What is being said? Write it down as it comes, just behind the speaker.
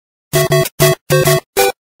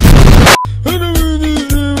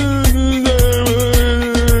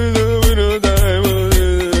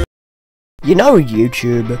You know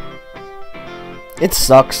YouTube. It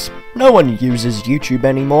sucks. No one uses YouTube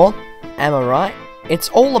anymore. Am I right? It's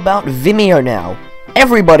all about Vimeo now.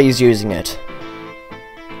 Everybody's using it.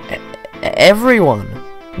 Everyone.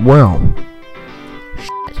 Well.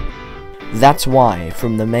 Shit. That's why,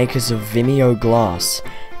 from the makers of Vimeo Glass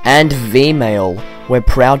and Vmail, we're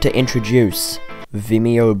proud to introduce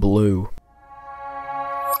Vimeo Blue.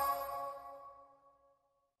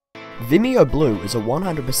 Vimeo Blue is a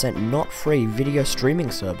 100% not free video streaming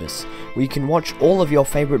service where you can watch all of your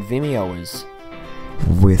favorite Vimeoers.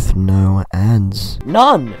 With no ads.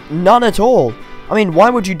 None! None at all! I mean, why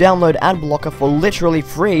would you download ad blocker for literally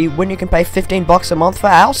free when you can pay $15 a month for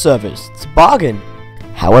our service? It's a bargain!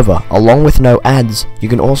 However, along with no ads, you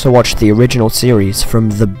can also watch the original series from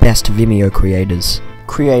the best Vimeo creators.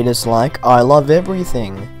 Creators like I Love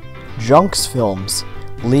Everything, Junks Films,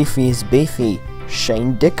 Leafy's Beefy,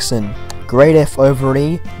 Shane Dixon, Great F over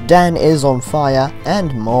E, Dan Is on Fire,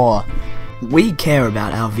 and more. We care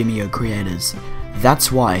about our Vimeo creators.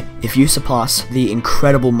 That's why, if you surpass the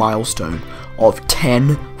incredible milestone of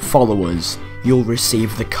 10 followers, you'll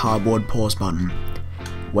receive the cardboard pause button.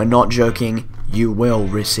 We're not joking, you will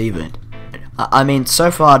receive it. I mean,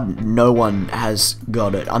 so far, no one has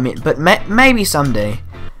got it. I mean, but maybe someday.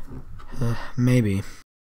 Maybe.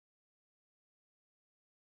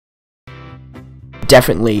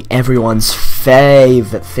 Definitely everyone's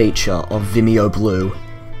favourite feature of Vimeo Blue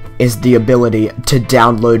is the ability to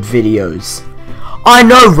download videos. I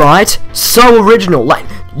know, right? So original. Like,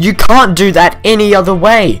 you can't do that any other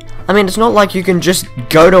way. I mean, it's not like you can just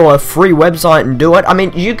go to a free website and do it. I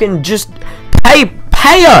mean, you can just pay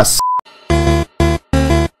us.